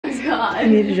god. I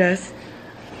need a dress.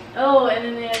 Oh, and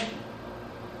then they have...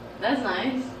 That's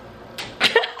nice.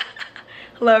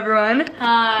 Hello everyone.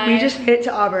 Hi. We just made it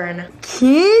to Auburn.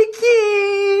 Kiki!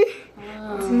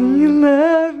 Do you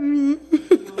love me?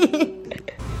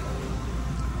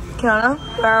 Kiana,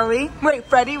 where are we? Wait,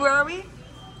 Freddie, where are we?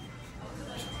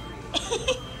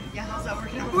 Yeah, how's that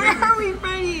working out? Where are we,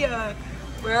 Freddie?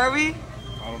 Where are we?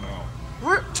 I don't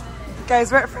know.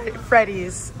 Guys, we're at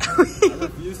Freddy's. I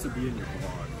refuse to be in your vlog.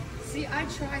 See, I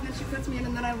tried and then she puts me in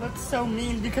and then I look so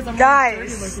mean because I'm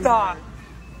Guys, stop.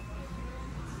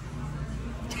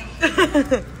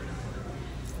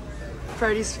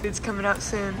 Freddy's food's coming out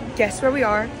soon. Guess where we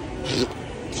are?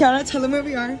 Kiana, tell them where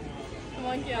we are. Come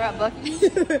on, We're at Bucky's.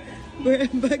 We're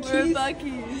at Bucky's. We're at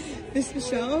Bucky's. Miss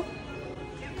Michelle.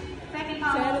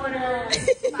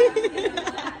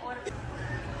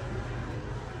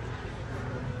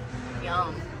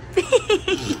 Yum.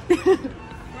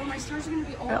 Bro, my stars are gonna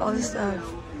be All this stuff.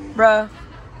 Bruh.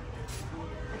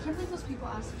 I can't believe those people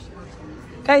asked if she was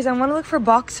on. Guys, I want to look for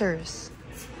boxers.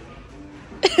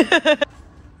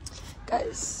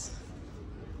 Guys.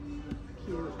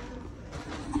 Cute.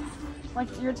 Like,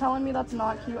 you're telling me that's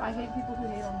not cute? I hate people who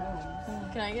hate on gnomes.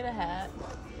 Can I get a hat?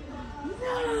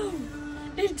 No!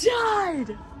 It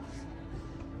died!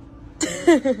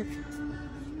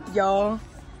 Y'all.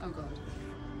 Oh god.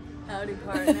 Howdy,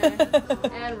 partner.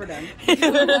 And we're done.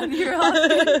 You're on.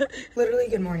 Literally,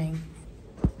 good morning.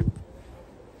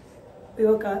 We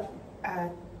woke up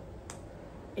at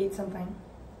 8 something.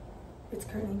 It's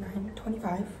currently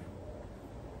 9:25.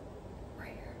 We're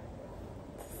here.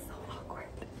 This is so awkward.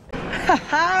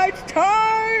 Haha, it's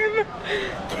time!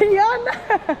 Kiana!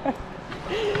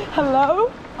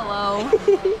 Hello? Hello.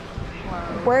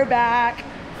 We're back.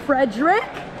 Frederick?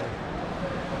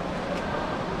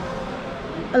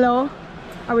 Hello?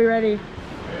 Are we ready?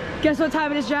 Guess what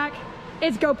time it is, Jack?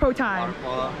 It's GoPro time.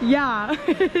 Yeah,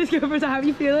 it's GoPro time. How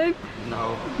you feeling?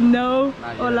 No. No.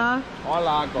 Not yet. Hola.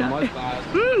 Hola, ¿cómo estás?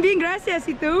 Bien, gracias.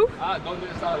 ¿Y tú? ¿Dónde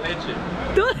está la leche?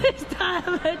 ¿Dónde está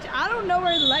leche? I don't know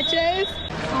where leche is.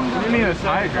 You need a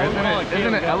tiger,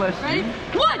 isn't it LSU? Ready?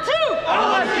 1, 2!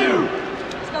 LSU!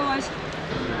 Let's go, boys.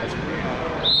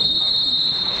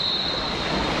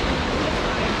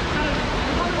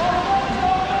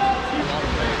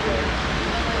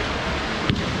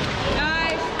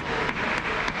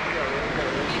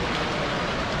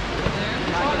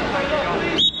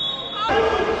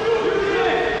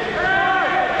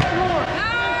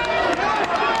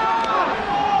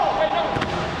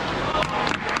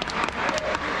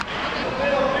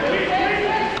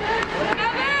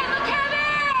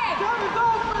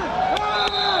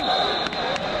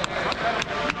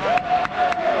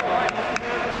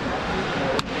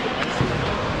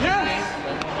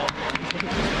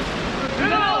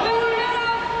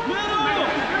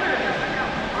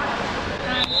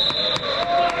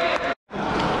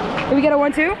 Did we get a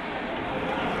 1, 2? No?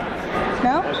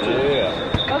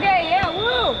 Yeah. Okay, yeah,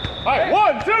 woo! Alright,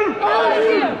 1, 2!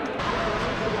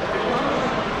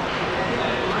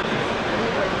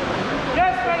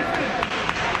 Yes, Mason!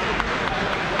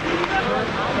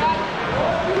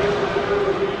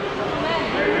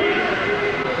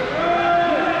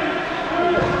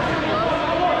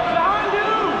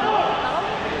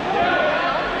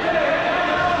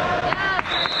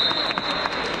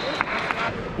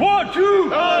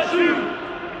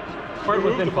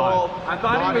 Within 5. I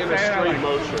thought he was in a saying straight like,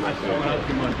 motion.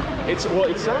 It's well,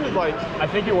 it sounded like I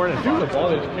think you weren't into the ball,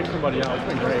 they just kicked somebody out. It's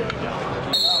been great.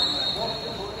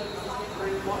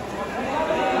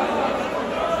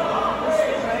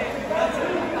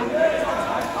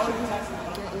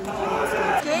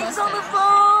 Jake's on the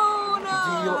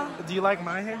phone! Do you like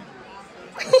my hair?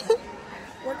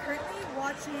 We're currently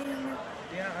watching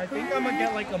Yeah, I think I'm gonna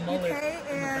get like a mullet. UK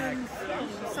and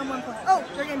someone close. Oh,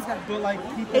 their game's done. But like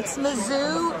people. It's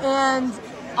Mizzou and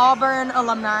Auburn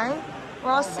alumni.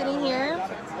 We're all sitting here.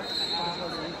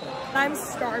 I'm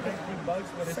starving. Bugs,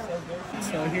 but it's so good.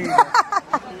 So here you go.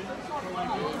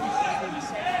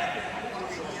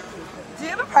 Do you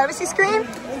have a privacy screen?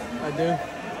 I do.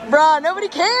 Bruh, nobody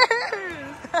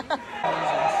cares!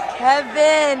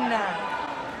 Kevin!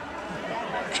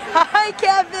 Hi,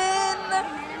 Kevin!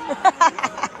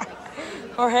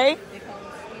 Jorge?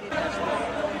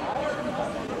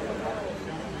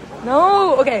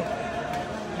 No, okay.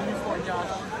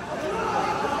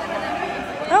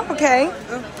 Oh, okay.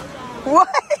 What?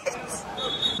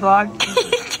 Vlog.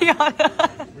 Kiana.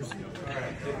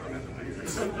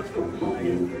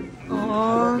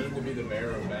 Aww.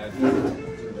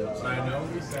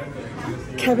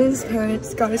 Kevin's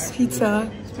parents got us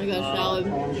pizza. I got salad.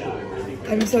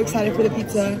 I'm so excited for the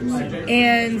pizza.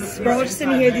 And we're all just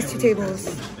sitting here at these 2 tables.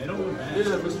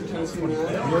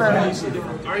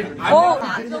 Oh!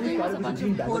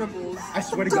 I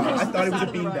swear to God, I thought it was a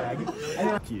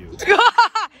beanbag. Cute.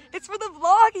 It's for the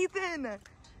vlog, Ethan!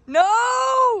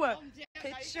 No!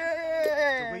 Picture!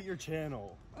 Delete your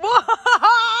channel. Whoa!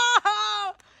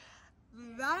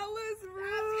 That was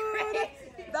rude!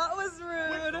 That was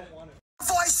rude.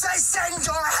 Voice I send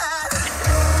your head.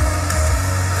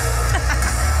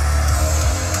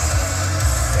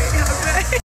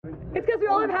 It's because we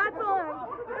all have hats on.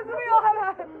 It's because we all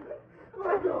have hats.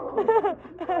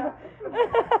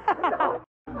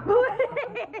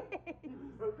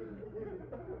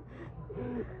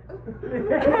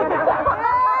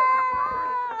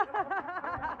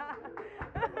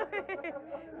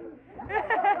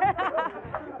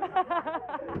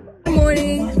 Good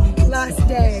morning, last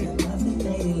day.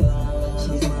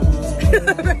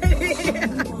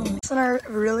 It's in our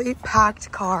really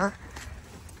packed car.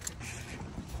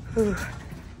 Ooh.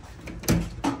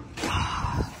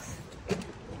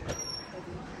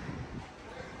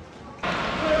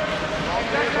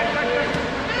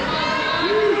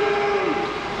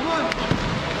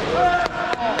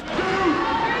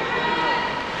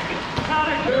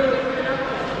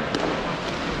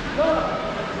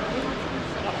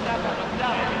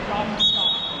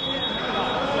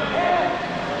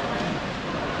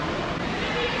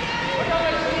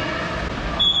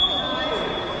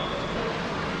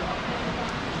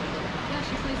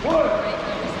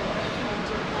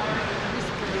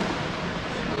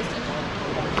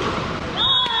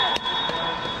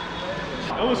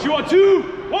 LSU on 2!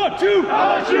 1, 2!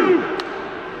 LSU!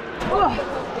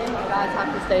 Guys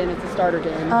have to stay and it's a starter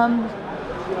game.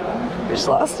 We just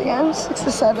lost again,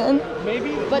 6-7.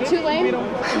 Maybe. But Tulane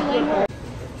won.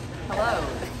 Hello.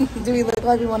 Do we look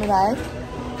like we want to die?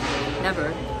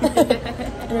 Never.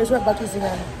 And here's what Bucky's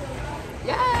again.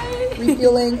 Yay!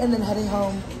 Refueling and then heading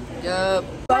home. Yup.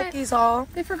 Bucky's Hall.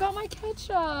 They forgot my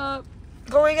ketchup.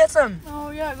 Go and get some.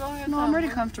 Oh yeah, go ahead. No, I'm already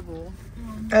comfortable.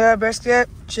 I got a brisket,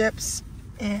 chips,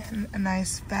 and a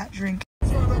nice fat drink.